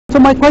So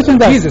my question is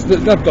that Jesus,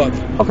 not God.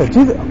 okay,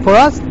 Jesus, for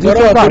us, Jesus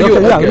For is God. you,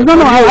 Okay, yeah. okay. No, For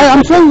you,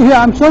 I'm showing you here.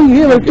 I'm showing you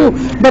here Okay. too.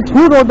 But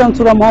who wrote down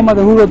Surah Muhammad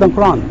and who wrote down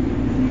Quran?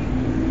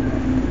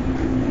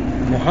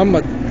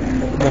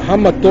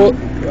 Muhammad told,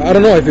 I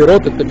don't know if he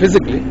wrote it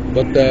physically,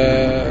 but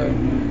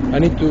I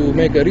need to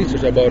make a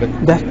research about it.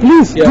 That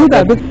please Yeah, do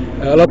that. but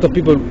a lot of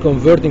people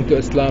converting to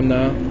Islam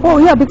now. Oh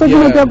yeah, because you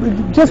know Yeah.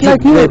 they're just Is it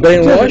like you, they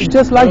brainwashed?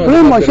 just like No,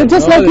 brainwashed, they're not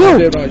just brainwashed. like No, you.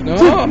 they're not brainwashed. No,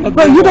 See, I'm not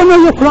but you don't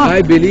know your Quran.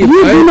 I believe.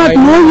 You do not I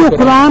know your the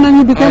Quran and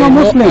you became I a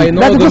know- Muslim. I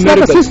know That is the just like a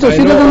miracles. sister. I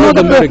She know doesn't all know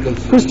the the miracles.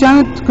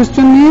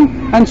 Christian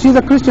name, and she's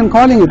a Christian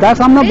calling it. That's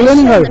I'm not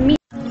blaming her.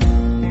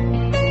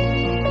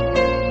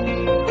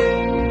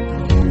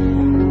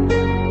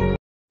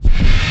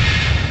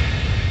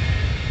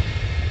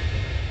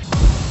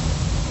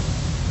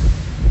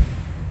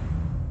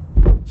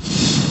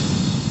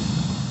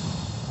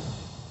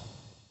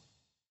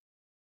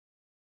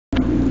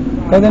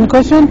 There's any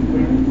question?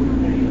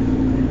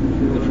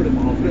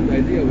 Different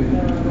idea. We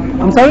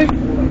I'm sorry?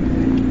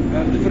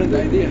 have different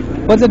idea.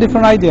 What's a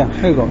different idea?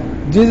 Here you go.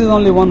 Jesus is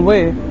only one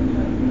way.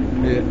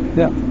 Yeah.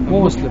 Yeah.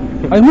 I'm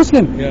Muslim. Are you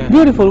Muslim? Yeah.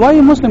 Beautiful. Why are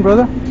you Muslim,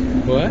 brother?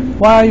 What?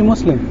 Why are you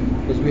Muslim?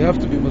 Because we have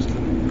to be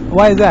Muslim.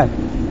 Why is that?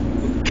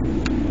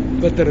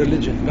 Better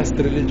religion, best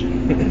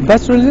religion.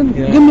 Best religion?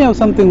 Yeah. Give me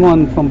something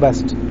one from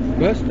best.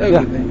 Best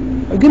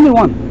everything. Give me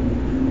one.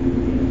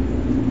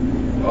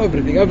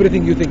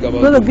 Everything you think about.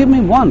 Brother, give me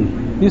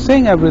one. You're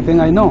saying everything,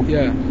 I know.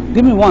 Yeah.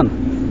 Give me one,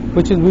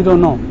 which is we don't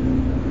know.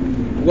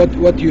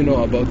 What do you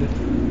know about it?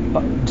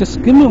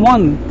 Just give me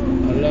one.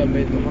 Allah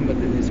made Muhammad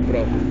and his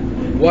prophet.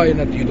 Why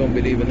not you don't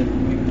believe in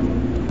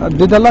it?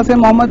 Did Allah say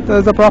Muhammad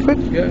is a prophet?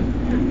 Yeah.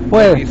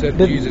 Where? He said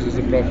Did- Jesus is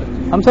a prophet.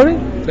 I'm sorry?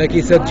 Like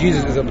he said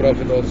Jesus is a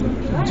prophet also.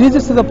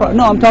 Jesus is a prophet.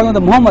 No, I'm talking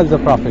about Muhammad is a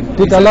prophet.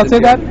 Did said Allah it, say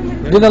yeah. that?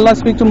 Yeah. Did Allah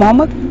speak to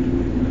Muhammad?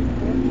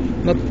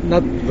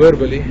 Not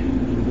verbally,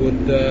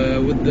 with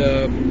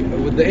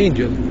the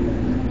angel.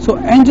 So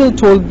angel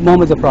told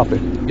Muhammad is a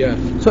prophet. Yeah.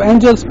 So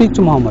angel speak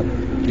to Muhammad.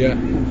 Yeah.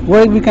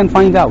 Where we can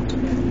find out?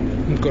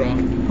 In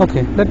Quran.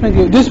 Okay, let me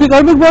give. Do you speak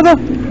Arabic, brother?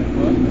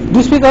 Do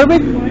you speak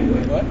Arabic?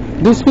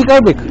 What? Do you speak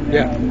Arabic?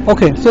 Yeah.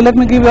 Okay, so let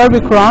me give you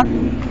Arabic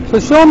Quran. So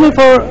show me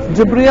for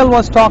Jibreel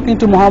was talking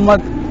to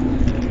Muhammad.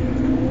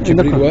 in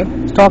the Jibreel Quran.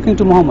 what? Talking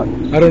to Muhammad.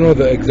 I don't know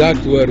the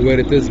exact word where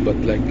it is, but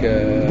like.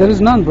 There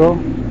is none, bro.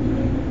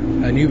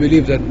 And you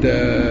believe that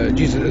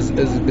Jesus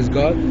is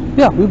God?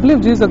 Yeah, we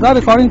believe Jesus is God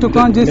according to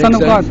Quran. Jesus is Son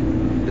of God.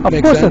 It Of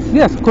makes course, sense?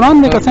 yes.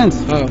 Quran make a sense.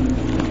 How?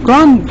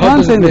 Quran How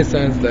does it saying make that.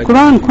 sense? Like,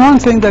 Quran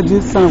saying that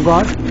Jesus is Son of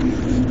God.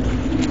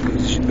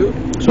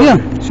 show Yeah,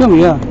 me. show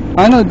me. Yeah,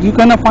 I know you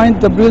cannot find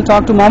Jibreel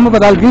talk to Muhammad,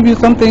 but I'll give you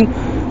something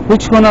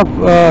which gonna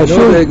I know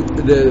show.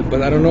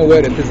 but I don't know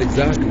where it is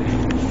exactly.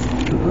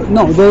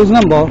 No, there is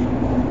none, bro.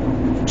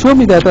 Show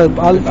me that.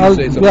 I'll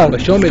say so. yeah.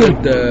 But show me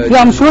that,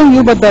 yeah, I'm showing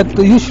you, but that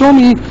you show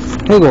me.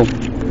 Here you go.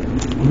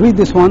 Read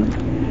this one.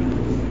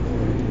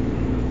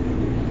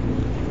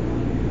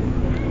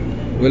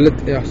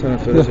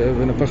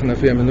 نفخنا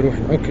فيها من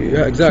روحي. Okay,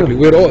 yeah, exactly.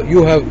 We're all,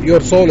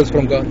 your soul is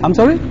from God. I'm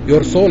sorry.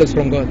 Your soul is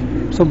from God.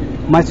 So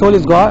my soul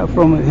is God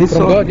from His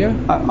From soul. God,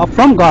 yeah.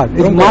 From God.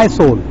 It's From my God.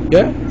 soul.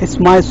 Yeah. It's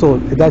my soul.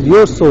 That's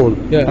your soul.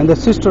 Yeah. And the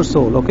sister's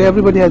soul. Okay.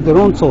 Everybody has their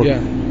own soul. Yeah.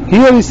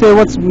 Here we say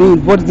what's mean.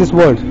 What is this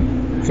word?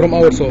 From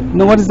our soul.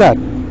 No. What is that?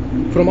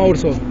 From our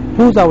soul.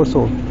 Who's our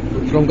soul?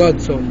 From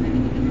God's soul.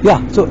 Yeah.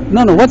 So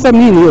no. What's that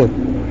mean here?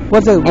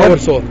 What's that? Our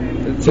What? soul.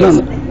 It No,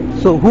 says. no.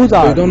 So who's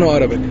So you our? don't know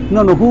Arabic.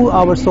 No. Who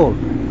our soul?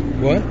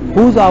 What?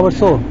 Who's our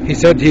soul? He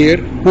said here,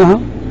 Uh-huh.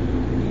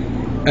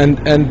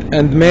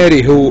 and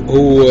Mary who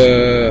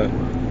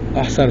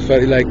أحسن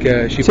like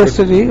she put,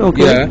 Chastity.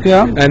 Okay.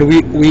 yeah, and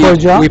we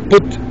Farja. we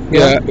put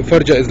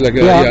farja is like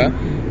Yeah.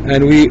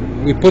 and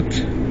we put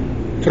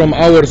from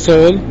our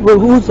soul, Well,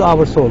 who's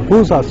our soul?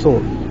 Who's our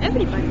soul?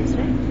 Everybody's,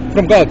 right?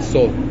 from God's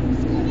soul.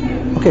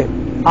 Okay.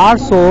 Our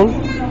soul.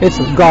 It's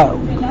God.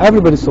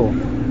 Everybody's soul.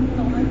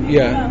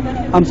 Yeah.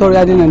 I'm sorry,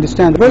 I didn't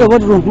understand. Brother,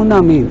 what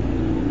ruhuna mean?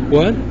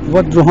 What?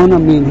 What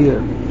ruhuna mean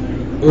here?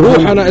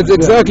 Ruhana is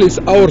exactly it's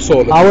our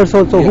soul. Our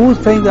soul. So Yeah. who's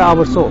saying that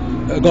our soul?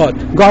 God.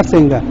 God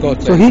saying that.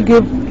 God So saying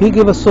he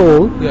gave a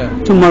soul Yeah.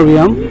 to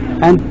Maryam,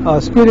 and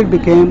spirit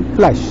became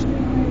flesh.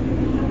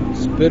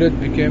 Spirit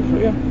became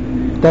yeah.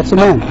 That's a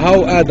man.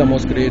 How Adam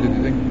was created,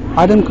 you think?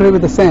 Adam created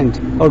with the sand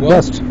or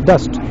What?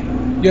 dust.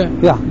 Yeah.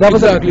 Yeah, that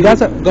was Exactly.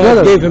 that's a God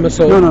brother, gave him a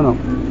soul. No.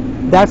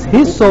 That's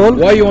his soul.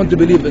 Why you want to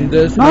believe in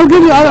this? No, I'll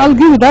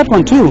give you that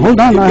one too. Hold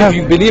on. I If have,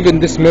 you believe in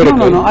this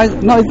miracle, no.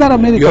 It's not a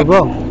miracle, Yeah.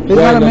 bro. It's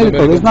Why not a not a miracle.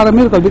 miracle? It's not a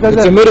miracle because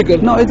It's a miracle.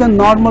 No, it's a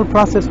normal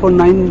process for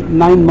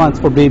nine months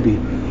for baby.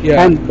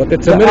 Yeah, and but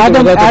it's a the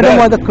miracle without the Adam dad.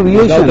 was the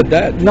creation. Without the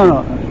dad.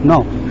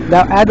 No.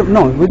 The Adam,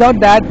 no, without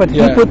that, but he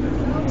Yeah. put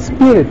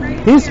spirit,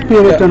 his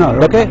spirit Yeah, on her.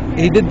 but Okay.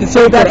 he did the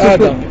So same for that's a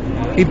Adam.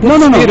 He put No.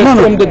 spirit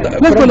from the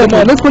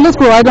Let's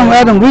go.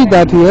 Adam, read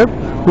that here.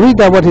 Read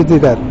that what he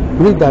did that.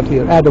 Read that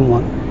here. Adam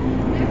 1.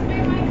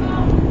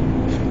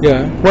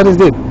 Yeah, What is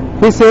it?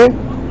 He say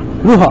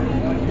Ruha.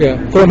 yeah.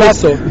 So From his that's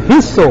soul.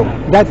 his soul.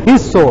 That's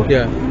his soul.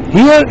 Yeah.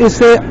 Here is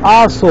say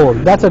our soul.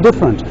 That's a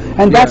different.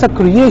 And that's Yeah. a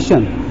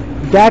creation.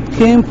 that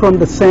came from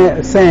the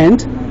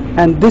sand,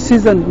 and this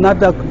is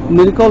not a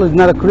miracle. It's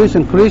not a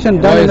creation. Creation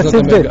Why done in is the not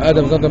 6 a days. miracle?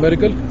 Adam's not a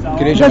miracle?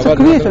 Creation That's of a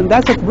Adam is not creation.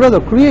 That's a brother.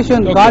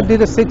 Creation. Okay. God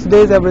did in 6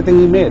 days. Everything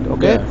He made.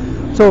 Okay.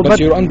 Yeah. So, But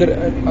you're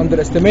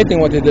underestimating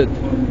what he did.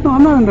 no,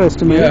 I'm not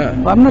underestimating.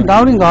 Yeah. I'm not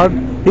doubting God.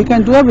 He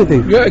can do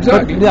everything. Yeah,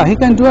 exactly. But, yeah, He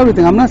can do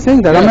everything. I'm not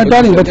saying that. I'm Yeah, not but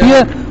doubting. you But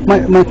said,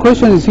 here, my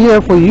question is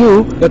here for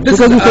you. But this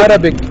because is you said-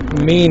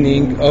 Arabic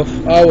meaning of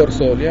our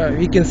soul. Yeah,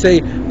 he can say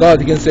God.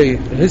 He can say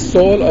his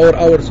soul or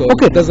our soul.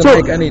 Okay, It doesn't so-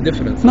 make any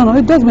difference. No,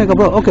 it does make a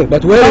bro. Okay.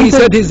 But where I'm he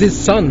saying- said he's his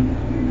son.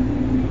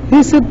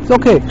 He said,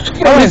 okay.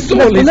 From his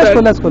soul, he let's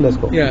said. go. Let's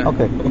go. Yeah.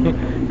 Okay.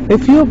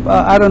 If you,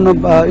 I don't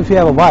know, if you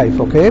have a wife,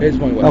 okay? Here's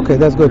my wife. Okay,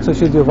 that's good. So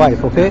she's your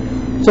wife, okay?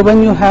 So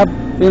when you have,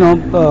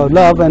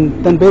 love,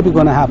 and then baby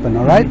gonna happen,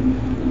 all right?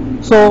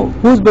 So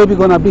whose baby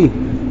gonna be?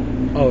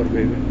 Our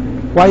baby.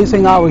 Why you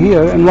saying our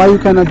here, and why you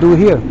cannot do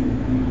here?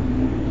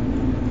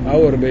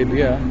 Our baby.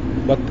 Yeah.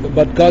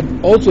 But God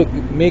also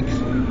makes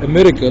a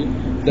miracle.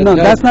 That No,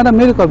 has- that's not a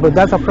miracle, but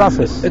that's a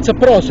process. It's a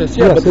process.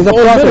 Yeah, Yes, but it's a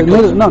all process.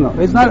 miracles. No,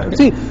 it's not.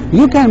 See,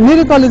 you can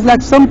miracle is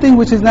like something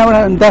which is never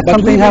happened. That But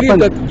something we believe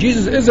happened. that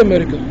Jesus is a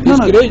miracle. No, He's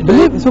no. created.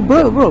 Believe, so,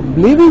 bro,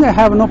 believing I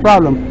have no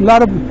problem. A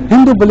lot of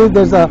Hindu believe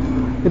there's a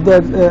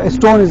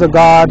stone is a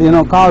god,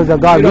 cow is a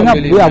god. We don't We're not,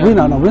 believe yeah, that. we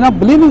don't know. We're not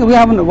believing. We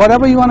haven't.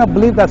 Whatever you want to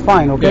believe, that's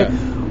fine. Okay.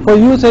 Yeah. For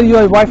you, say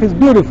your wife is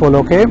beautiful.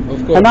 Okay. Of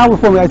course. And now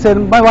for me, I said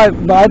my wife,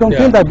 but I don't Yeah.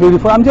 feel that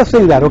beautiful. I'm just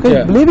saying that. Okay.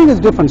 Yeah. Believing is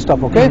different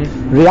stuff. Okay.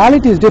 Mhm.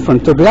 Reality is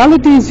different. So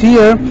reality is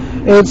here.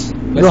 It's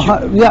Let's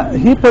yeah.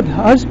 He put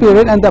her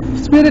spirit, and the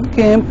spirit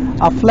came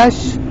a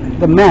flesh,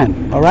 the man.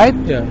 All right.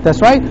 Yeah. That's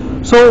right.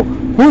 So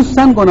whose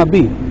son gonna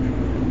be?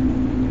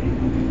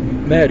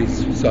 Mary's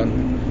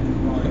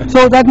son.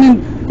 So that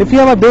means if you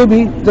have a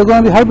baby, they're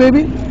going to be her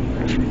baby?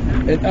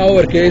 In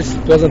our case,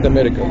 it wasn't a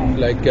miracle.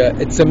 Like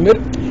it's a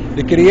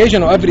the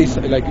creation of every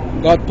like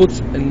God puts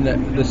in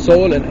the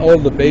soul and all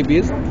the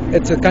babies.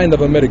 It's a kind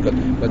of a miracle.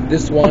 But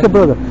this one, Okay,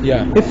 brother.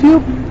 yeah, If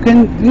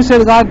you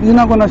say, God, you're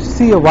not going to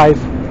see your wife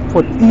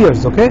for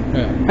years, okay?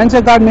 Yeah. And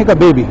say, God, make a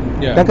baby.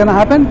 Yeah. That going to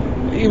happen?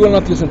 he will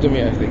not listen to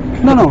me. I think.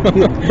 No.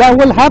 That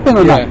will happen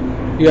or Yeah,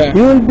 not? yeah.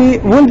 You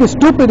will be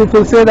stupid if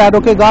you say that,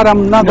 okay, God,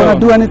 I'm not going No. to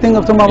do anything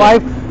to my Yeah.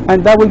 wife,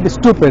 and that will be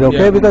stupid,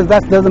 okay? Yeah. Because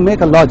that doesn't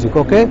make a logic,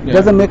 okay? Yeah.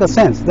 Doesn't make a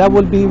sense. That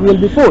will be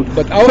fool.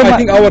 But So I my-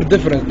 think our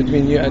difference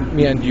between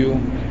me and you,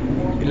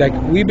 like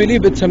we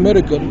believe it's a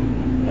miracle.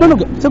 No,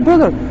 so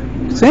brother,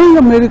 saying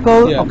a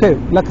miracle, Yeah. okay,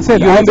 like I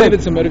said, You don't believe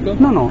it's a miracle?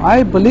 No,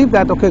 I believe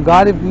that, okay,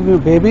 God, if you give me a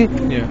baby,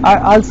 Yeah.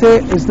 I'll say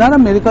it's not a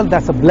miracle,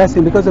 that's a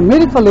blessing, because a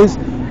miracle is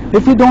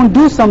if you don't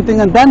do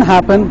something and then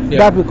happen, Yeah.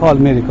 that we call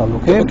miracle,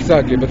 okay?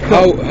 Exactly. But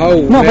how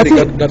No, but Mary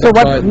see, got so a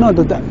what, child? no,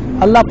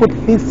 Allah put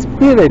His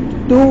Spirit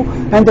too,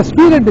 and the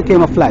Spirit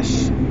became a flesh.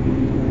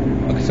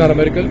 It's not a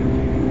miracle.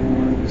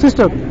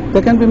 Sister,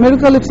 there can be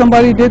miracle if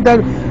somebody did that,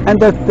 and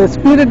the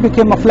Spirit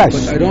became a flesh.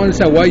 But I don't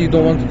understand why you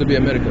don't want it to be a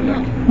miracle.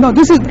 Like, No,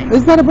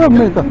 it's not a problem, I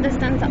miracle. don't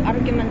understand the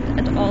argument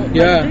at all.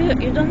 Yeah.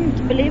 You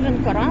don't believe in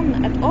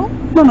Quran at all?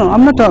 No,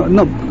 I'm not,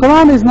 no,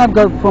 Quran is not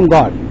from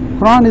God.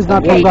 Quran is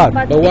not from Okay, God.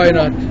 but why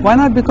not? Why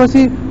not? Because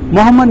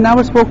Muhammad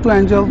never spoke to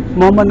angel.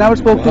 Muhammad never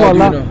spoke to How do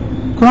you Allah. know?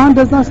 Quran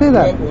does not say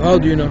that. How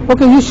do you know?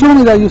 Okay, you show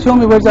me that. You show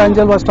me where the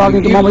angel was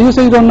talking to You- Muhammad. You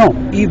say you don't know.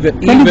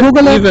 Can you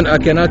Google it? Even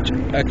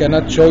I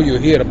cannot show you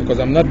here because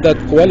I'm not that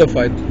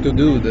qualified to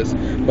do this.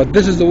 But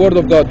this is the word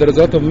of God. There is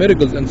a lot of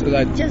miracles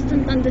inside. Just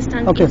don't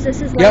understand Okay. if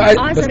this is Yeah, like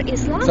I- either but-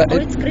 Islam so or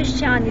it- it's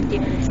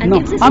Christianity. And No,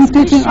 if this I'm is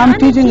teaching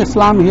Christianity-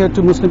 Islam here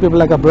to Muslim people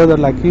like a brother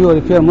like you, or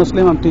if you're a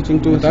Muslim, I'm teaching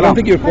to But I Islam. don't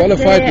think you're But,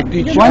 qualified to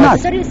you teach. Why know, not?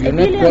 there is a You're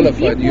not billion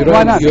qualified. You people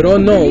Why don't. not? You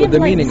don't know believe the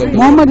like meaning of this. the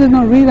Muhammad did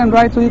not read and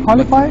write, so you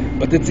qualify.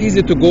 But it's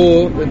easy to go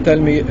and tell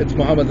me it's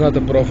Muhammad, not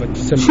a prophet.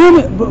 Simple. Show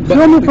me, But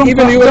show me from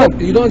even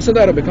Quran. you don't understand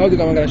Arabic. How am I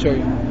going to show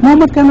you?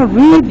 Muhammad cannot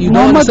read. You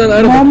don't understand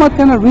Arabic. Muhammad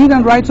cannot read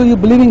and write, so you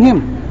believe in him.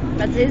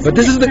 But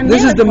this is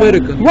the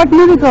miracle. What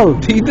miracle?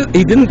 He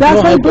didn't That's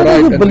know why, how to brother, write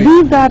you and read.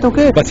 believe that,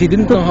 okay? But he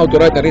didn't know how to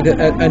write and read,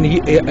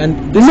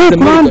 and this No, is the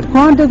Quran, miracle.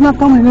 Quran does not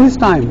come in his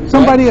time.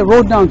 Somebody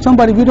wrote down.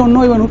 Somebody we don't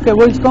know even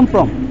where it's come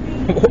from.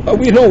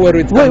 We know where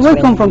it comes Where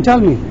from. come from? Tell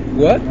me.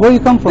 What? Where you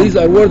come from? These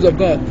are words of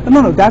God.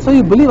 No, that's how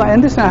you believe. I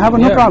understand. I have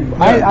no Yeah, problem.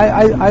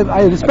 yeah.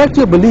 I respect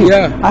your belief.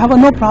 Yeah. I have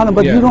no problem,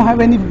 but Yeah. you don't have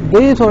any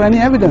base or any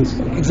evidence.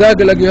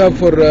 Exactly like you have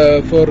for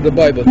the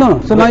Bible.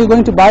 No. So now you're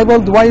going to Bible.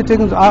 Why are you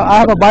taking? I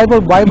have a Bible.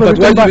 But why written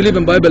do you by, believe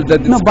in Bible that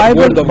it's No, the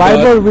Bible, word of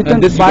Bible God written,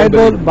 and this you don't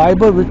believe?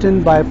 Bible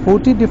written by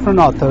 40 different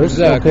authors.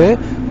 Exactly. Okay,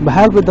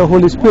 held with the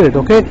Holy Spirit.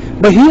 Okay,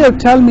 but here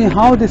tell me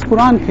how this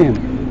Quran came.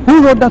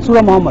 Who wrote that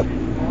Surah Muhammad?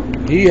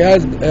 He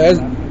has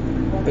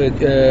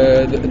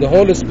the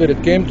Holy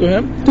Spirit came to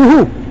him, To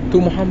who?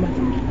 to Muhammad.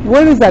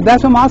 Where is that?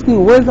 That's what I'm asking you.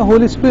 Where is the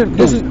Holy Spirit?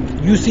 This is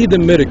you see the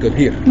miracle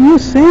here. You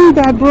saying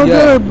that, brother?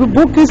 Yeah. The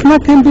book is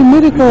not can be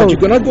miracle. But you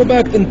cannot go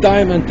back in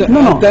time and,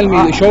 No, and tell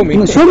me, show me.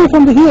 No, show me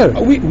from the here.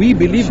 We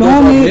believe Show those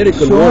are me,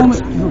 miracle show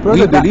words. me, brother,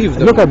 We that- believe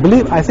them. Look, I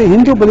believe. I say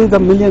Hindu believe the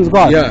millions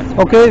God. Yeah.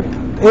 Okay.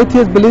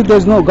 Atheists believe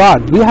there's no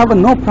God. We have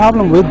no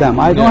problem with them.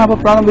 I don't Yeah. have a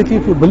problem with you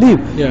if you believe.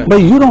 Yeah.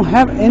 But you don't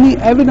have any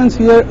evidence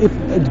here if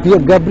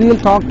Gabriel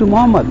talked to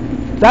Muhammad.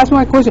 That's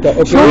my question.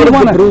 Okay, Show me what is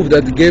one. the proof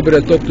that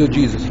Gabriel talked to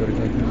Jesus, for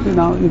example? See,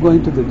 now you're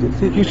going to the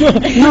see,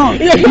 No,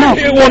 no.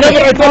 Whenever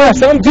I tell him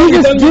something,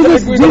 he tells me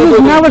Jesus like we're gonna Jesus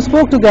go never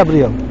spoke to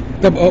Gabriel.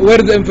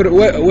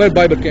 where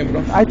Bible came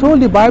from? I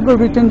told you, Bible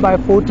written by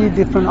 40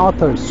 different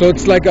authors. So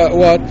it's like a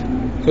what?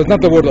 So it's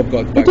not the word of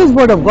God. It is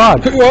word of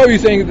God. Why are you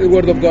saying the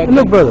word of God?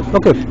 Look, brother.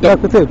 Okay,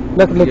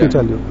 let me Yeah.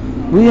 tell you.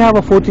 We have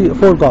a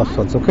 44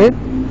 gospels. Okay,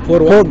 For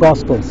four what?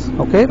 gospels.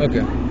 Okay.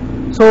 Okay.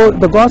 So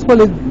the gospel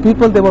is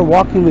people they were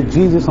walking with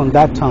Jesus on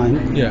that time,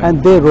 Yeah.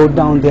 and they wrote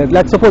down there.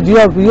 Like suppose you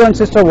and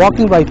sister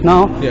walking right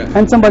now, Yeah.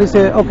 and somebody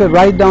say, okay,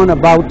 write down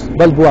about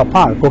Balboa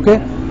Park.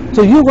 Okay.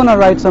 So you're gonna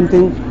write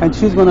something, and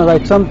she's gonna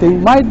write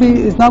something. Might be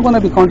it's not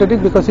gonna be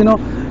contradict because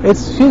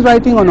she's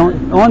writing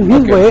on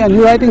his Okay. way, and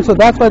you're writing. So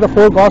that's why the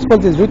four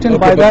gospels is written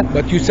by Okay, that.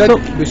 but you said So-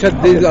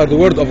 these are the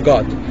word of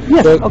God.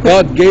 Yes, So okay.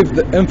 God gave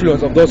the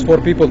influence of those four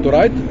people to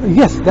write.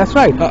 Yes, that's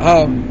right.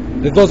 How?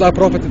 Those are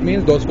prophets. It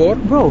means those four.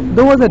 Bro,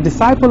 there was a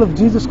disciple of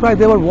Jesus Christ.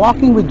 They were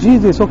walking with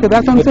Jesus. Okay,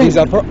 that's what I'm But saying. these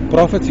are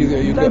prophets.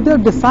 They're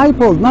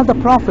disciples, not the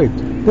prophet.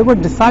 They were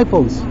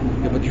disciples.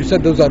 Yeah, but you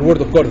said those are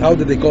word of God. How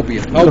did they copy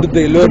it? How Look, did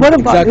they the learn word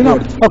of God, exact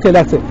words? Okay,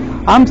 that's it.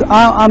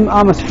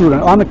 I'm a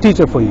student. I'm a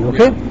teacher for you.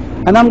 Okay,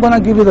 and I'm gonna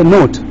give you the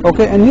note.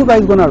 Okay, and you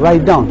guys gonna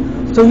write down.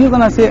 So you're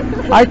gonna say,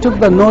 I took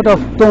the note of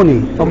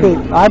Tony. Okay,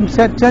 I'm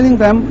telling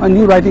them, and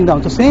you writing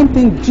down. So same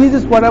thing.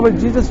 Jesus, whatever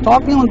Jesus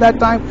talking on that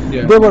time,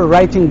 Yeah. they were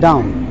writing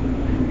down.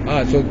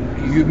 So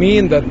you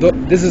mean that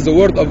this is the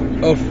word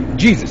of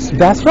Jesus?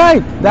 That's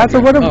right. That's the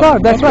word of Oh,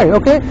 God. That's okay.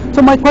 right. Okay.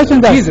 So my question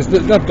is that. Jesus,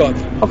 not God.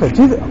 Okay,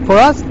 Jesus, for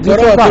us, Jesus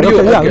us, is God. for you,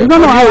 Okay, yeah. okay. No,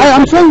 For you,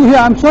 I'm it's showing you here.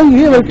 I'm showing you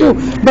here Okay. too.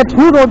 But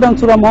who wrote down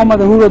Surah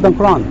Muhammad and who wrote down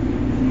Quran?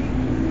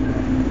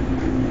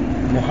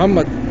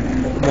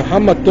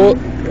 Muhammad taught.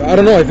 I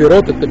don't know if he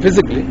wrote it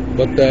physically,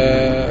 but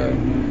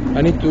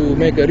I need to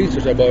make a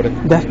research about it.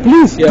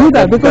 Please Yeah, do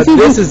that but because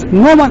this see, is-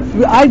 no one.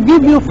 I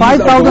give you are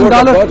the word of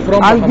 $5,000. God from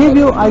I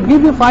Muhammad.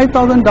 give you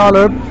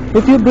 $5,000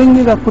 if you bring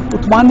me the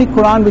Uthmanic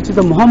Quran, which is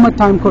a Muhammad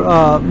time.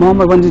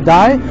 Muhammad when he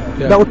died,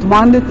 Yeah. the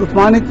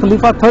Uthmanic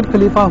Khalifa, third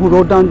Khalifa, who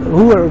wrote down,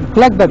 who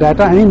collect the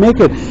data and he make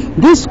it.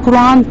 This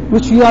Quran,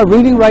 which you are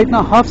reading right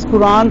now, Hafs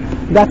Quran,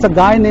 that's a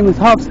guy named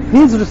Hafs.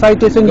 His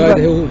recitation. God,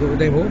 is who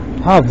name who?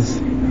 Hafs.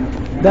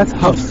 That's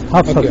Hafs.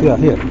 Hafs. Okay.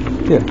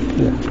 Here.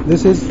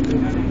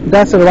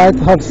 That's the right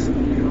Hafs.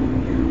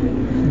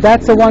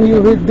 That's the one you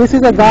read. This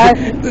is a guy.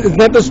 It's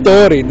not a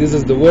story. This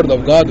is the word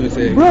of God. We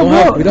say. Bro,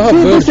 we don't have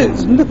see, this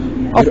versions. is,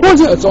 of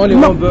course, It's only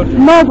no, one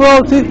version. No, bro.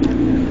 See,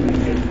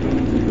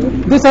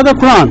 this other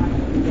Quran.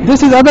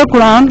 This is other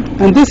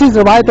Quran, and this is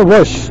the right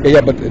verse.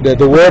 Yeah, but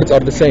the words are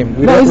the same.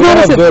 We No, don't, it's we not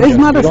don't the have same. versions. It's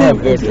not the We don't same. have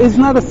versions. It's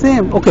not the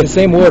same. Okay. The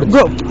same words.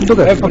 Go. Look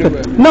at it. Okay.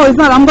 Everywhere. No, it's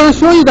not. I'm going to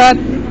show you that.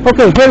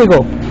 Okay, here we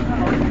go.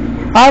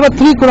 I have a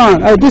 3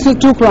 Quran. This is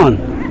 2 Quran.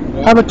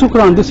 I have a 2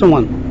 Quran. This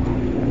one.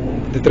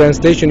 The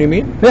translation, you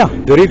mean? Yeah.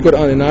 The read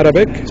Quran in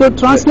Arabic. So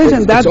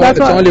translation. That's it's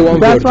why. only one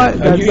That's version.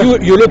 why.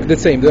 And you look the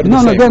same. They're No,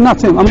 the no, same. they're not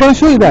same. I'm going to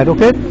show you that,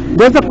 okay?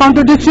 There's a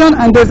contradiction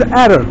and there's an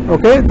error,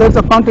 okay? There's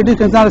a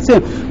contradiction, it's not the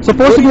same. Supposed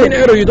What to do you be mean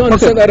error? You don't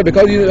understand Arabic.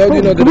 How do you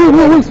know the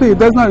we'll see.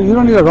 There's not. You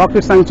don't need a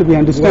rocket science to be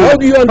understand. Well, how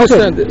do you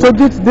understand okay. it? So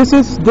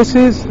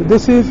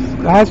this is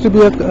has to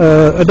be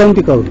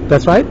identical.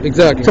 That's right.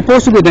 Exactly.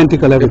 Supposed to be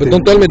identical. Yeah, but Everything.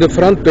 don't tell me the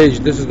front page.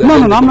 This is the No,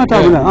 I'm not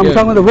talking Yeah, about that. I'm yeah.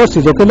 talking about the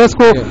verses. Okay, let's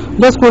go. Yeah.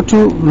 Let's go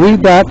to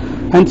read that.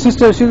 And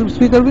sister, she will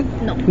speak Arabic?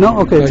 No. No.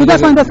 Okay. No, So he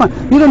that's fine. doesn't. That's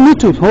fine. You don't need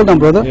to. Hold on,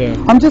 brother. Yeah.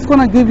 I'm just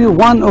gonna give you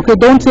one. Okay.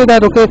 Don't say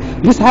that. Okay.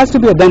 This has to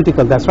be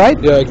identical. That's right.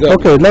 Yeah, exactly.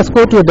 Okay. Let's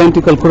go to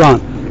identical Quran.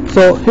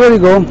 So here we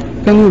go.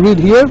 Can you read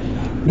here?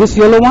 This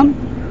yellow one.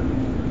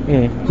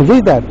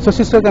 Read that. So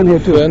sister can hear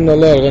too. فإن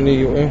الله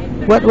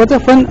غني. What's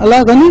that friend?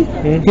 Allah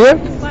Ghani? Here.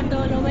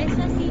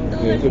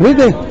 Read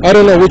it. I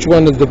don't know which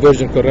one is the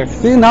version correct.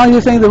 See, now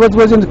you're saying the word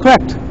version is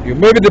correct.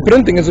 Maybe the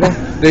printing is wrong.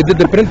 They did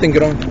the printing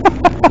wrong.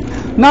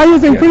 Now you're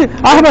saying, Maybe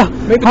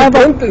the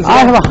print is I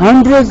have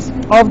hundreds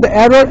of the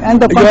error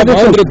and the You have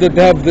contradiction. 100 that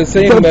have the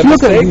same So look at-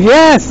 mistake.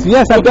 yes.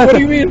 What that's do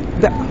it. you mean?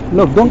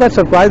 Look, don't get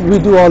surprised. We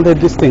do all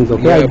these things,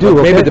 okay? Yeah, I do,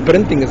 but okay? maybe the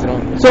printing is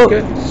wrong. So,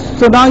 Okay.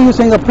 so now you're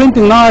saying a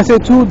printing. Now I say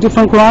 2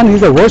 different Quran.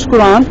 He's a Warsh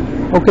Quran,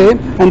 okay?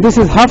 And this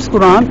is Hafs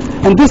Quran.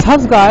 And this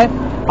Hafs guy,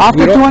 after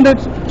We don't-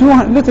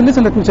 200,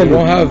 listen, let me tell We you.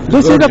 don't have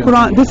This is the version.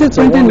 Quran. This is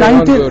So printed only one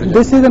 19. version.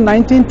 This is the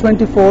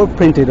 1924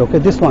 printed, okay?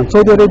 This one,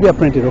 Saudi Arabia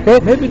printed, okay?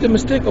 Maybe the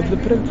mistake of the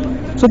print.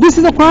 So this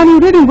is the Quran you're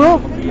reading, bro.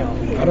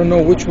 I don't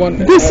know which one.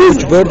 This is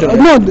which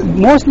version. no.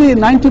 Mostly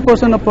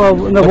 90% of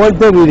the word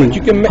they're reading.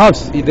 You can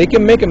Hafs. they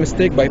can make a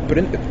mistake by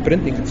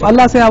printing it.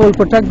 Allah say, I will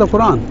protect the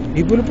Quran.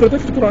 He will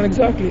protect the Quran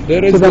exactly.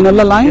 There is So then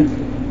Allah lying?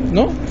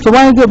 no. So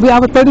why we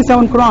have a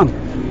 37 Quran?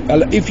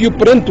 If you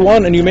print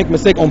one and you make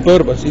mistake on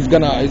purpose, he's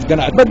gonna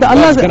But the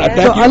Allah, he's gonna so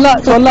attack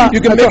you. Allah,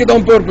 You can make it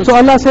on purpose. So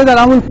Allah said that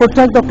I will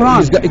protect the Quran.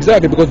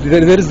 Exactly, because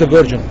there is the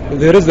version.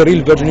 There is the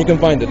real version. You can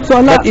find it. So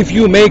Allah- but if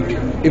you make,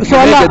 So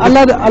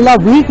Allah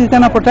weak, He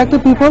cannot protect the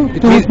people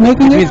it to means, His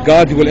making it it. means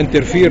God will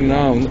interfere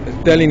now,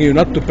 telling you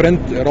not to print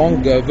a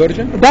wrong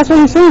version. That's what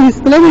He's saying. He's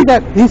claiming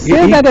that He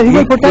said that He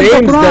will protect the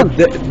claims Quran.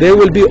 that there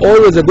will be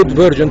always a good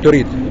version to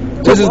read.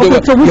 This is the way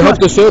so which you have one-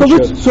 to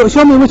search so, it.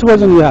 show me which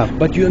version you have.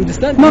 But you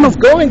understand? No, no. He's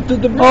going to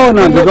the. Oh,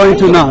 no, you're going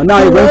to now.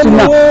 Now you're going to one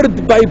now.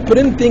 word by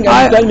printing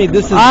and tell me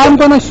this is. I'm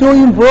gonna show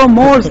you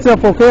more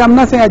stuff, okay? I'm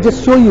not saying I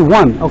just show you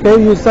one,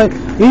 okay? You say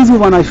easy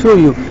one, I show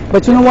you.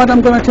 But you know what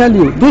I'm gonna tell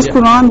you? This Yeah.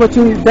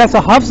 Quran, that's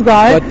a Hafs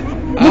guy. But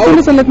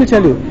Listen, let me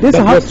tell you. This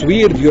But Hafs. what's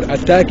weird, you're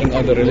attacking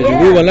other religion.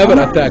 We will never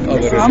attack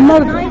other I'm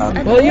religion.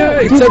 not. Well, yeah,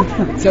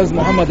 it says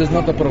Muhammad is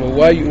not a prophet.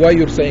 Why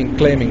you're saying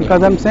claiming?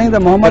 Because I'm saying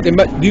that But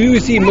Muhammad. do you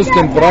see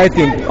Muslims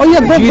writing? Oh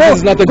yeah, Jesus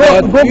is not a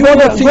god. You will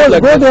not see it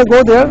like that.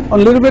 go there, a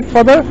little bit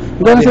further.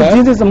 They're gonna say Yeah.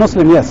 Jesus is a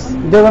Muslim. Yes,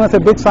 they're gonna say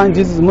big sign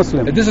Jesus is a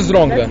Muslim. This is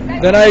wrong then.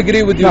 Then I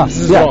agree with you. Yeah, This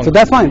is yeah, wrong. so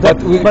that's fine. But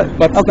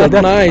it's not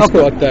nice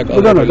to attack No,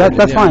 other no, religion,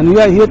 that's yeah. fine. We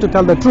are here to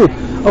tell the truth.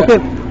 Okay,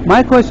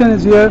 my question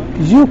is here.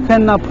 You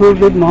cannot prove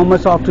that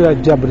Muhammad talked to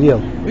Jabril,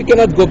 We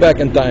cannot go back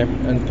in time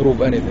and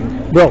prove anything.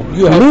 bro.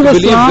 You have leave to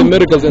believe Islam, the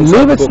miracles inside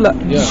leave the book.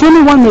 Islam. Yeah. Show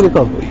me one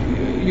miracle.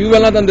 You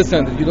will not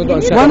understand it. You don't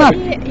understand Why not?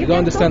 Arabic. You don't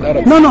understand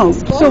Arabic. No, no.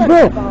 So,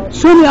 bro,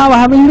 show me. I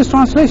have English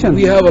translation.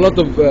 We have a lot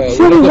of,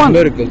 Show me one.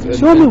 miracles. in-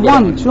 Show me in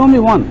one. Quran. Show me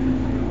one.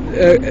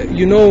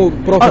 You know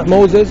Prophet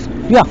Moses?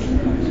 Yeah,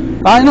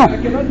 I know.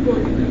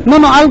 No,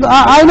 no,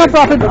 I know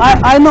Prophet.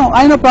 I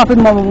know Prophet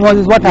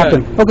Moses. What Yeah.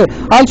 happened? Okay,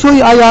 I'll show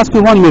you. I ask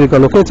you one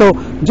miracle. Okay, so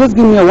just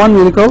give me a one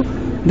miracle.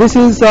 This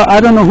is I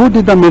don't know who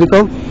did the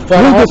miracle.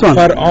 Read this one.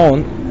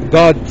 Pharaoh,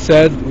 God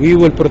said, we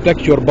will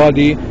protect your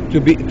body to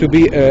be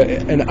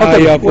an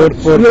Okay, ayah for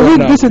you read,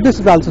 now. this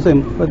is also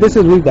same. But this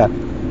is read that.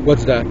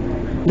 What's that?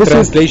 This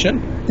Translation?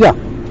 is yeah.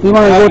 You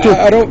want to go to?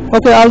 I don't.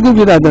 Okay, I'll give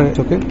you that. Then.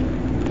 Okay.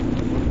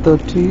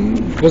 30.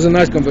 It was a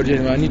nice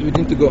conversation. We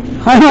need to go.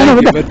 I know,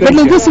 Thank you, but thank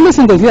you. just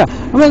listen to this. Yeah,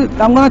 I mean,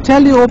 I'm going to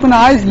tell you, open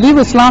eyes, leave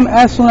Islam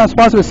as soon as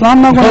possible.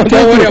 Islam not going No, to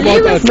don't take worry you.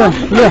 about us. Yeah,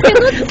 You yeah.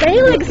 cannot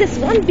say like this.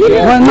 1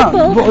 billion Why not?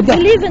 people But the-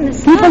 believe in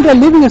Islam. People are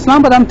leaving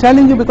Islam, but I'm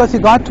telling you because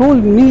God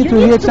told me You to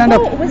need here to stand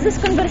go up. with this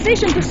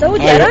conversation to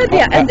Saudi I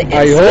Arabia and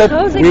I see hope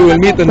how they we will come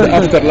meet up in the with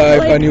afterlife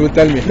like- and you will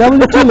tell me. That will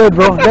be too late,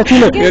 bro. That's too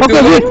late. Yeah, Okay,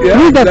 too read, late, yeah,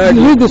 read that.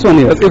 exactly. Read this one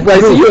here. If I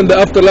see you in the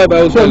afterlife,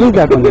 I will So tell you. read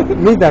that one. Here.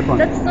 Read that one.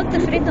 That's not the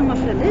freedom of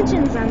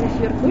religions, and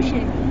if you're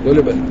pushing.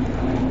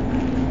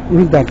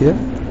 Read that here.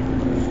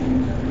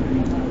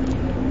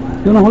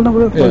 You know, hold on,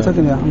 bro. Yeah. 1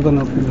 second. Yeah, I'm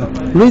gonna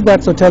read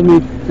that. So tell me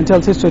and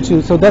tell sister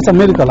too. So that's a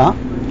miracle, huh?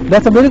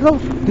 That's a miracle.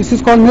 This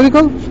is called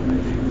miracle.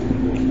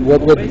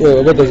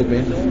 What does it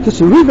mean?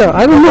 Just read that.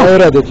 I don't I know.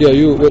 read it. Yeah,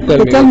 you tell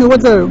So me. tell me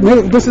what's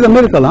the this is a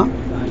miracle, huh?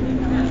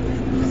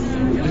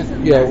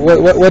 Yeah,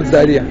 what's the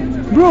idea?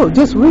 Bro,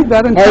 just read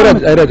that and I tell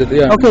read me. I read it.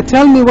 Yeah. Okay,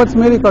 tell me what's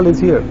miracle is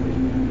here.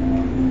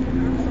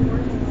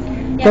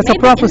 Yeah, That's a maybe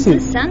prophecy. In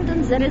this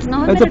sentence, there is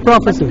no That's a miracle,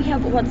 prophecy. But we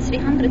have what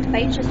 300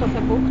 pages of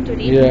a book to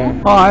read. Yeah.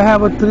 no? Oh, I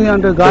have a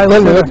 300 guy. Tell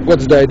who me said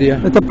what's the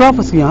idea? it's a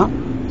prophecy, huh?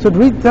 So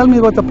read. Tell me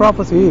what the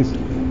prophecy is.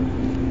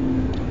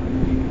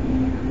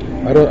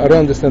 I don't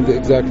understand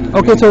exactly.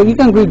 Okay, so you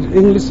can read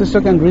English.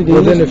 Sister can read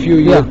English. Within a few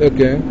years. Yeah.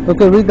 Okay.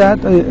 Okay, read that.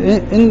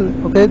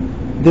 Okay,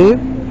 the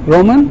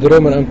Roman The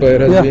Roman Empire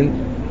has Yeah. been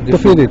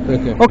defeated.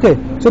 Okay. Okay,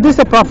 so this is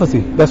a prophecy.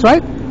 That's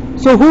right.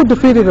 So who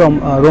defeated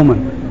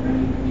Roman?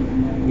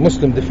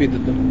 Muslim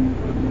defeated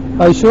them.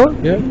 Are you sure?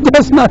 Yeah.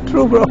 That's not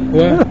true, bro.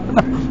 Why?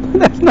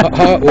 That's not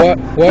Why true.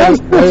 That's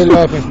not are you true.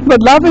 laughing?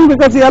 But laughing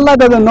because see, Allah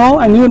doesn't know,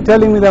 and you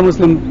telling me they're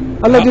Muslim.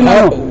 Allah did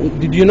not know.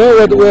 Did you know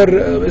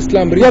where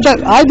Islam reached? Yeah,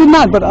 that, I did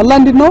not, but Allah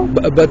did know.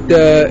 But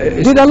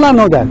Did Allah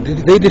know that?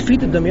 they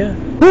defeated them? Yeah.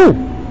 Who?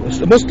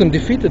 Muslim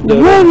defeated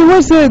them.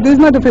 Where say there's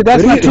not a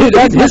that's not Read- true. read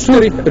That's not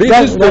history. true. Read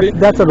That's, history.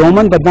 that's a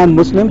Roman, but not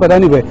Muslim. But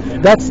anyway,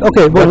 that's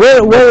okay. But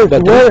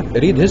but where?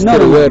 read history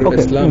no, where okay.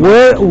 Islam-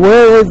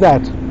 Where is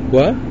that?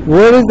 What?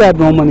 Where is that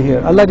Roman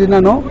here? Allah did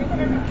not know.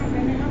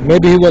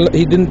 Maybe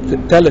he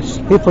didn't tell us.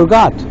 He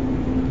forgot.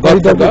 God He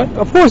doesn't- forgot?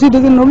 Of course, he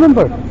doesn't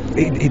remember.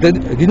 He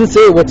didn't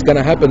say what's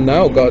gonna happen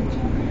now. God.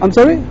 I'm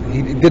sorry.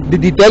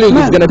 Did he tell you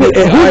there's gonna be who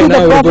AI did the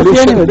now prophecy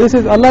revolution? anyway? This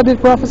is Allah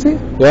did prophecy.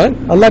 What?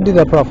 Allah did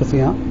a prophecy,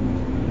 huh?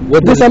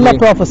 What does This it Allah mean?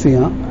 prophecy,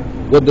 huh?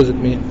 What does it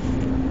mean?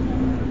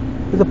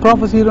 Is a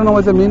prophecy. You don't know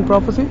what's the mean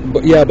prophecy?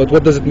 But, yeah, but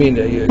what does it mean?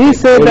 He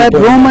said that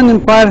Roman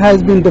Empire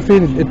has been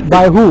defeated.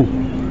 By who?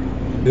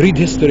 Read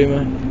history,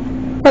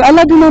 man. But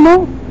Allah did not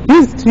know.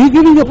 He's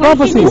giving you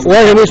prophecy.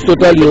 Why he needs to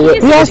tell you? He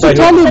He has to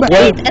tell you. The but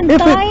date and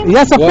time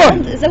yes, of Why? course.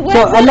 and the So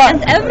weather Allah,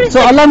 and everything. so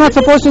Allah not This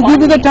is supposed to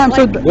give you the funny, time.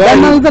 So like- that Why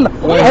man you- is Allah.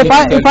 why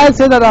you If I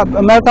say that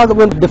America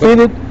will defeat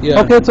it,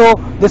 Yeah. okay, so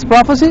this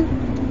prophecy.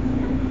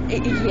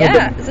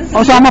 Yeah. This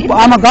Oh, so I'm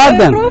a God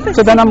then. prophecy.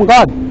 So then I'm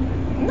God.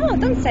 No,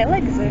 don't say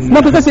like this.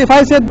 No, because if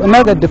I said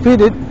America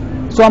defeated,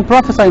 so I'm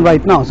prophesying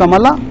right now. So I'm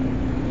Allah.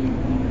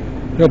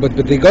 No, but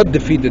they got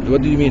defeated.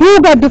 What do you mean? Who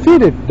got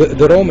defeated?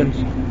 The Romans.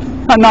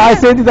 No, I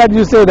said that.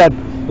 You say that.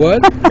 What?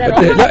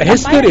 Romans. No,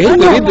 history.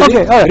 No, Read,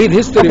 okay, all right. read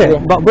history, Okay, bro.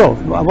 but bro,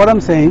 what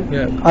I'm saying,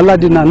 Yeah. Allah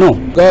did not know.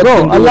 God Bro,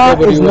 can do Allah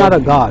whatever is He not a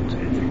wants.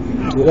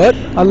 God. What?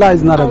 Allah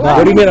is not a Allah God.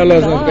 What do you mean Allah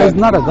is not God. God? It's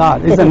not a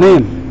God. It's a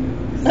name.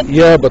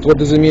 Yeah, but what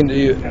does it mean to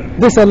you?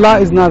 This Allah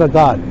is not a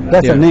God.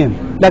 That's Yeah. a name.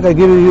 Like I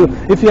give you,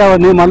 if you have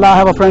a name Allah, I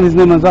have a friend, his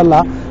name is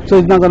Allah. so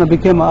he's not going to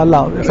become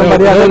Allah. If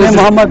somebody has the this name is-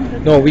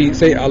 Muhammad. No, we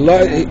say Allah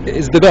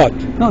is the God.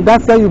 No,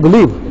 that's how you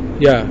believe.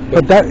 Yeah,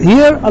 But that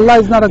here, Allah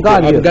is not a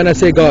God. I'm Here. gonna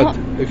say God.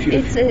 No, If you,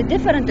 it's a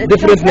different.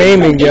 Different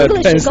naming, yeah,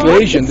 English,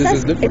 translation, God, this it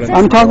is says- different. it says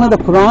I'm talking Allah. about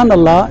the Quran.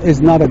 Allah is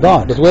not a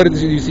God. but where do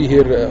you see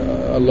here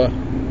Allah?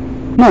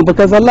 No,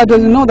 because Allah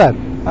doesn't know that.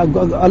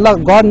 Allah,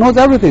 God knows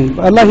everything.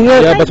 Allah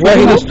here. Yeah, but why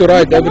he No, needs to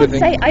write you cannot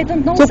everything? Say, I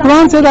don't know So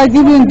Quran said, I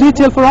give you in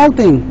detail for all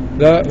things.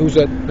 Who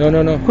said? No.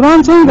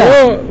 Quran saying that.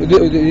 No, he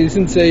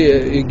didn't say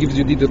he gives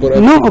you detail for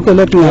everything. No, okay,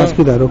 let me No. ask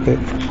you that. Okay,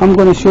 I'm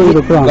going to show you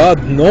the Quran.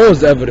 God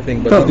knows everything,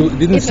 but So- he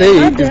didn't If say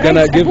God he's gonna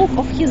writes give. a book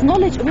of His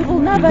knowledge, we will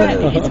never.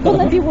 It's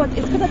gonna be what?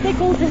 It's gonna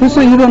take all the.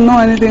 Sister, you don't know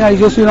anything. I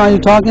just, you're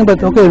talking,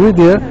 but okay, read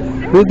here.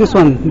 Read this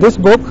one. This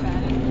book,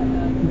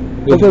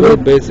 With okay, very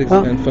wait. basics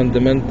Huh? and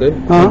fundamental.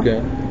 Huh?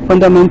 Okay.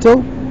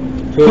 fundamental,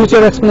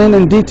 future explained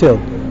in detail.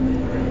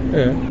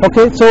 Yeah.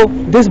 Okay, so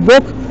this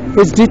book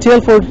is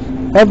detailed for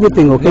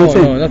everything. Okay, No,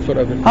 so no, not for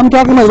everything. I'm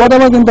talking about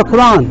whatever is in the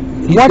Quran.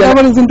 He's Whatever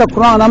gonna- is in the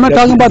Quran. I'm not That-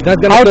 talking about he's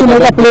not gonna how to talk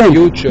make a about the plane.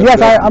 future, Yes,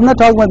 right? I'm not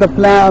talking about the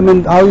plan. I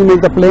mean, how you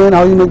make the plane,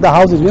 how you make the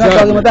houses. We're not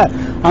talking Exactly. about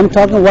that. I'm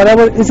talking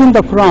whatever is in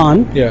the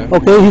Quran. Yeah.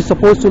 Okay, he's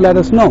supposed to let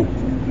us know,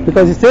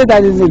 because he said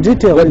that is in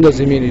detail. What does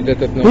he mean? He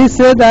let us know. He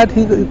said that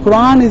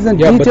Quran is in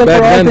Yeah, but detail back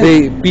for all then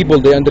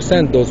things. they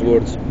understand those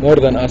words more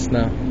than us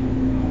now.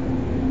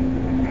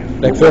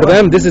 Like for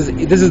them, this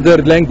is their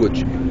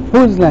language,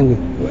 Whose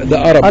language? the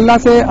Arab. Allah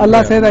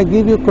Yeah. said, I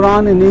give you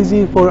Quran in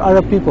easy for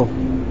Arab people.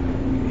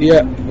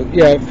 Yeah,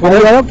 yeah, Are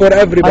you Arab? for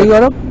everybody. Are you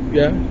Arab?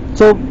 Yeah,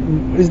 So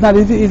it's not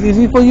easy. It's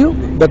easy for you.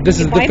 but this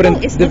is The Bible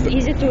different. is not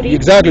easy to read.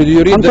 Exactly. Do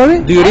you read I'm sorry?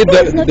 Do you read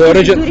Bible is not the easy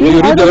origin? to Do you read.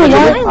 read I the don't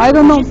know original? why. I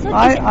don't know. It's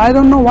not easy. I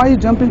don't know why you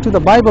jump into the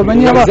Bible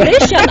when you have a.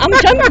 Christian, I'm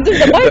jumping to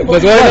the Bible.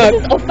 But why not?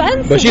 This is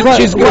offensive. But she's I'm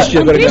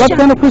Christian, for Christian. What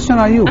kind of Christian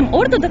are you? I'm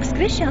Orthodox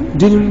Christian.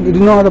 Did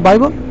you know the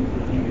Bible?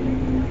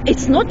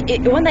 It's not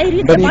when I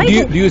read But the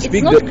Bible. do you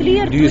speak it's not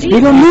clear do you to speak, We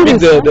read. don't do you need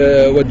speak this.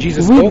 the what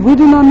Jesus We, spoke? we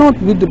do not know.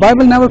 The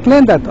Bible never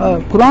claimed that.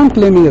 Quran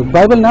claiming it.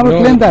 Bible never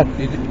No, claimed that.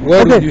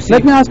 where did Okay, you see?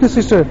 let me ask you,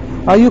 sister.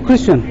 Are you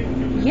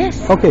Christian?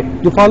 Yes. Okay.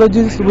 You follow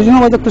Jesus? Do you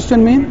know what the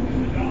Christian mean?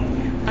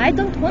 I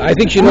don't want. I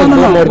think to she talk knows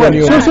about more than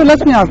that. you. So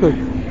let me ask you.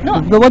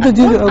 No, What the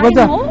Jesus? what What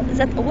I the? know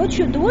that what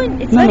you're doing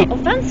it's No, very no.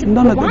 offensive.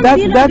 No, to no. one That's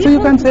billion that's what you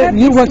people can to say. have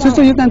You, Islam.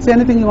 sister, you can say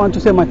anything you want to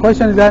say. My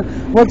question is that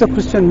what's the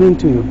Christian mean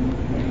to you?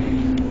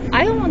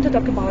 I don't want to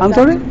talk about I'm that.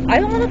 sorry? I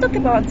don't want to talk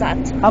about that.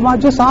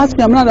 I'm just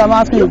asking. I'm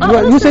asking you.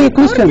 are You say also you're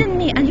Christian. recording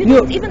me and you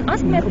don't even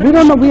ask me We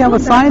don't know. We permission have to a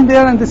do sign that.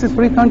 there, and this is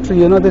free country.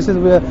 You know, this is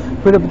where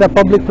the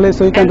public place,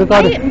 so you can And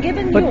record I it. am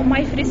giving But- you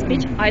my free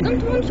speech. I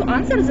don't want to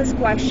answer this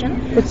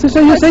question. But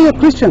sister, you say you're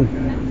Christian.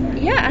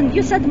 Yeah, and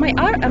you said my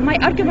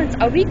arguments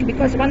are weak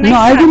because when No, I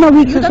I said did not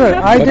weak, you sister. don't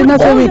have I to did put not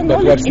say all weak. the But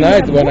knowledge what's in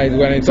nice your when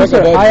book. I talk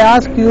Sister, about I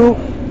ask you.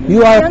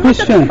 You are We're a not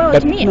Christian. talking about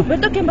But- me. No. We're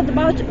talking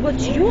about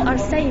what you are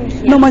saying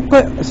here. No, my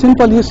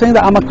simple. You're saying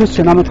that I'm a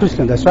Christian. I'm a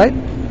Christian. That's right.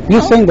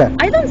 You're No, saying that.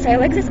 I don't say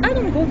like this. I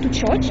don't go to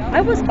church. I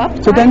was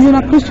baptized. So then you're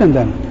not Christian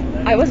then.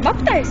 I was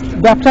baptized.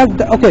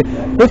 Baptized. Okay.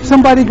 If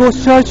somebody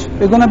goes church,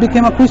 they're gonna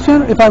become a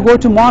Christian. If I go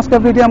to mosque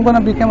every day, I'm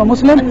gonna become a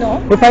Muslim.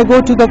 No. If I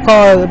go to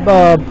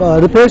the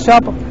repair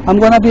shop, I'm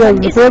gonna be a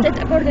repair. Isn't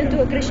it according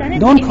to Christianity?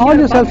 Don't if call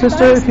you're yourself sister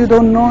baptized? if you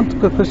don't know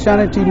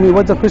Christianity mean.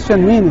 What the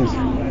Christian mean is.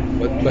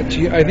 but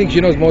I think she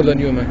knows more than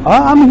you, man.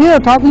 I'm here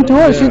talking to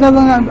her. She Yeah.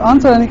 doesn't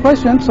answer any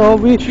questions. So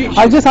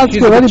I just asked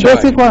she's you a a very bit shy.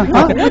 basic one.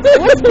 Huh?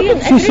 What's being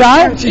a She's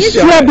shy. Christian? She's She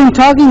shy. have been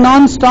talking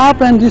non-stop,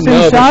 and you say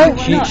No, shy. but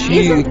she No, she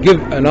isn't- give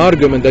an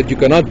argument that you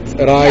cannot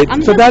write.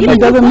 I'm So not that giving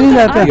doesn't you mean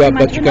that- counter-argument.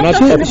 Yeah, but you We're not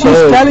cannot talking She's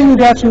oppose. telling you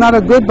that's not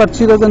a good, but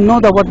she doesn't know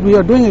that what we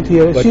are doing it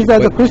here. But- She's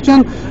as a but-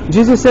 Christian.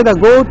 Jesus said, "I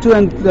go to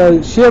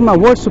and share my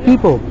words to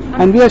people,"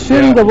 and we are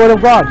sharing Yeah. the word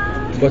of God.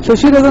 But So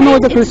she doesn't know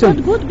what the It's Christian.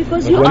 not good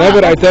because But you whenever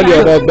are I tell you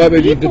about offending Bible,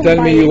 you need to people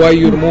tell me by why it.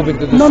 you're moving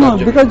to this No,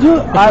 subject. because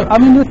I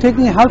mean, you're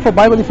taking help for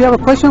Bible. If you have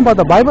a question about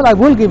the Bible, I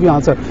will give you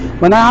answer.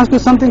 When I ask you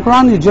something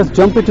Quran, you just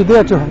jump into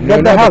there to No,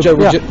 get no, the help.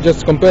 but Yeah.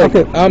 just compare.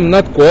 Okay. I'm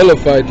not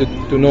qualified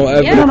to know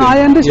everything. No, I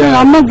understand. Yeah.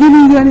 I'm not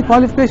giving you any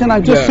qualification.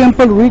 I'm just Yeah.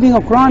 simple reading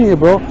of Quran here,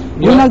 bro.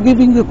 We're Yeah. not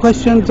giving you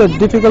questions, a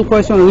difficult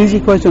question or easy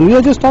question. We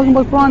are just talking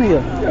about Quran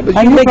here. Yeah, but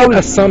And you you make an probably-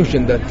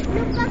 assumption that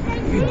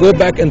you go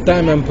back in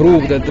time and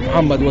prove that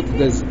Muhammad what it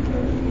is,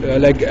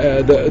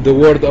 the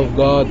word of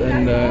God,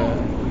 and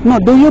No,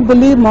 do you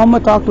believe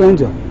Muhammad talked to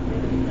angel?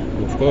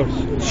 of course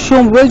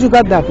Show me where you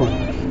got that one.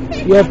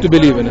 you have to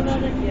believe in it.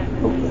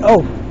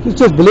 Oh, it's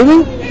just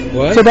believing?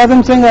 What? So that's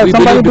I'm saying we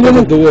somebody believe because believing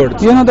of the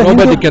words. You know the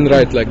Nobody Hindu can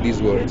write like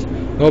these words.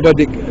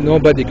 Nobody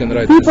can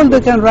write. people these they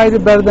can write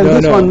it better than No,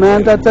 this no. one,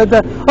 man.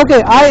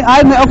 Okay,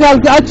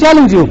 I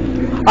challenge you.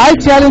 I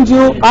challenge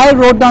you. I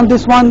wrote down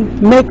this one.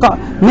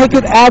 Make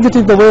it as it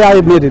is the way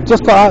I made it.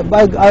 Just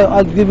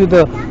I'll give you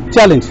the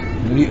challenge.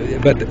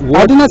 But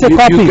I did not say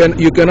copy.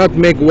 You cannot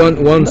make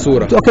one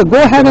surah. Okay, go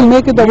ahead and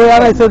make it the way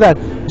I say that.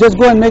 Just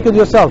go and make it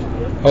yourself.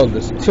 Hold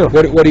this. Sure.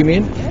 What do you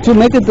mean? To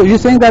make it, you're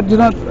saying that,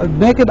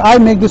 make it, I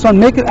make this one,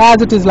 make it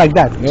as it is like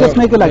that. Just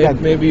make it like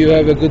that. Maybe you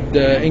have a good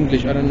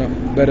English, I don't know,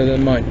 better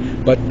than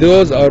mine. But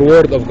those are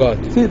word of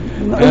God. See,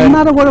 it's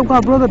not a word of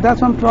God, brother.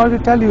 That's what I'm trying to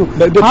tell you.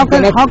 But how you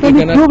can cannot- you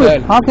you prove cannot it?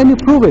 tell. How can you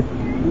prove it?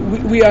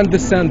 We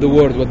understand the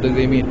word. What do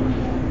they mean?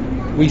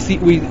 We see.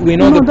 We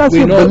know No, the. that's We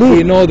your know. belief.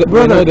 We know the.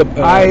 Brother, we know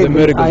the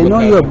miracles. I what know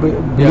happen.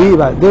 your Yeah.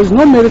 belief. There's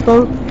no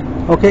miracle,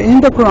 okay,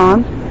 in the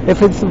Quran.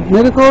 If it's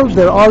miracles,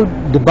 they're all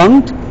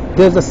debunked.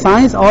 There's a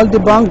science all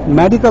debunked,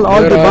 medical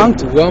all There are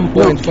debunked.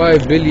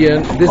 1.5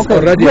 billion. This Okay,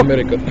 already a look,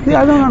 miracle.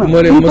 Yeah, no.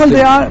 Muslim- People,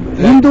 they are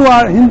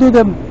Yeah. Hindu.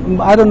 They,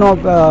 I don't know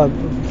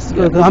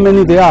how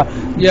many they are.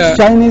 Yeah.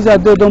 Chinese are,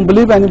 they don't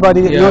believe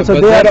anybody. Yeah, so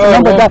but they there are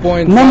number,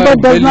 1.5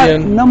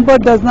 billion. number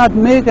does not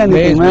make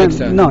anything, man. Makes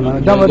sense. No,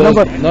 No, those-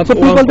 not So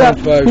people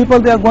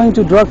 1.5. they are going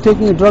to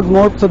taking drugs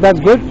more. So that's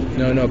good.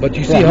 No. But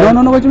you see Yeah.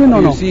 how. No. What do you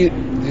mean? No.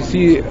 You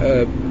see,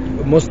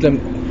 Muslim.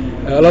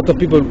 A lot of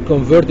people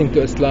converting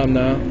to Islam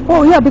now.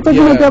 Oh yeah, because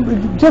Yeah. they're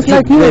just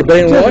like you, They're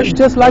brainwashed?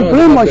 just like No,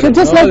 brainwashed, not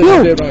just brainwashed. like No,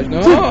 you. not brainwashed.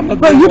 No, See, I'm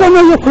not but you don't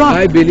know your Quran.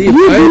 I believe- You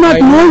do I- not I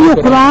know know your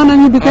the Quran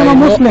and you became I a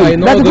know- Muslim. I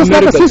know That's the just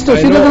like a miracles. sister. I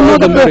She know doesn't all know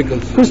the the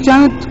miracles.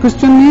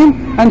 Christian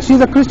name, and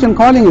she's a Christian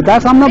calling it.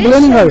 That's I'm not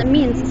blaming her. Christian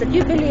means that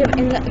you believe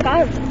in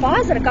God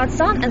Father, God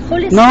Son, and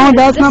Holy Spirit. No,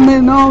 that's This not is-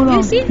 me. No.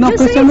 You see, No, you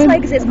Christian say it's means-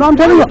 like this. No, I'm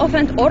telling you you.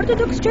 offend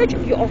Orthodox Church,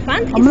 you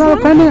offend I'm Islam, not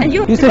offending her. and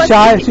you You say because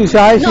shy, if- she's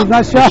shy, she's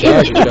not shy.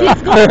 If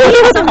it's going to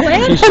be somewhere,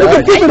 She's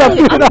shy. Keep it up,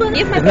 keep it up.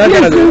 if my It's not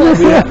gonna do.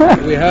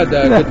 parents- We had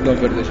a good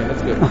conversation.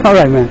 That's good. All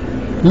right, man.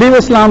 Leave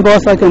Islam,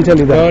 boss. I can tell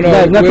you that. No,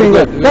 There's we're nothing.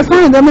 good, we're That's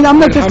good. fine. I mean, I'm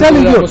not just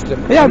telling you. Alhamdulillah,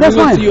 Muslim. Yeah, that's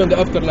We will fine. see you in the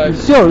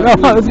afterlife. Sure.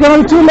 It's gonna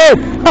be too late.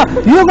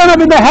 You're gonna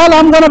be in the hell.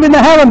 I'm gonna be in the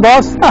heaven,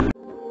 boss.